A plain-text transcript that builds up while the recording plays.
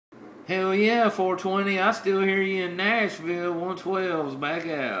Hell yeah, 420. I still hear you in Nashville. 112's back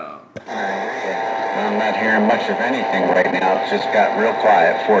out. I'm not hearing much of anything right now. It just got real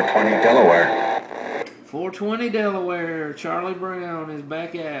quiet. 420 Delaware. 420 Delaware. Charlie Brown is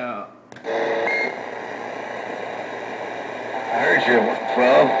back out. I heard you at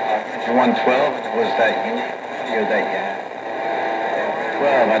 112. I heard you 112. It was that unique audio that you had.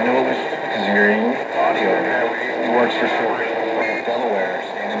 12. I knew it was you because of your unique audio. It works for sure. Delaware,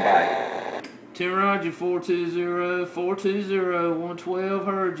 standing by. Tim Roger 420, 420, 112.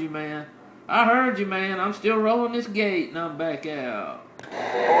 Heard you, man. I heard you, man. I'm still rolling this gate and I'm back out.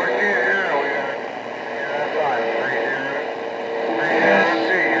 420, yeah, that's fine.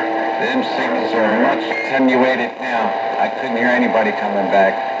 30. Them signals are much attenuated now. I couldn't hear anybody coming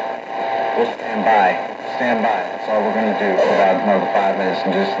back. We'll stand by. Stand by. That's all we're going to do for about another 5 minutes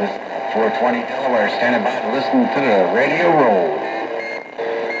and just listen. 420 Delaware, standing by to listen to the radio roll.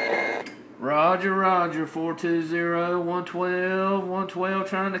 Roger, Roger, 420, 112, 112,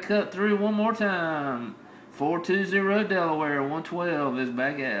 trying to cut through one more time. 420 Delaware, 112 is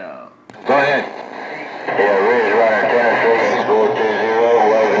back out. Go ahead. Yeah, Ridge Runner, Tennessee, 420,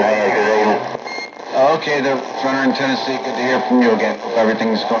 wasn't hanging. Okay, the runner in Tennessee, good to hear from you again. Hope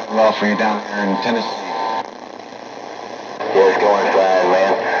everything's going well for you down here in Tennessee. Yeah, it's going fine,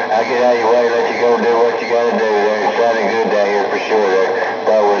 man. I'll get out of your way, let you go do what you gotta do there. It's sounding good down here for sure there.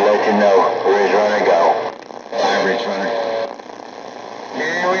 Thought we'd let you know.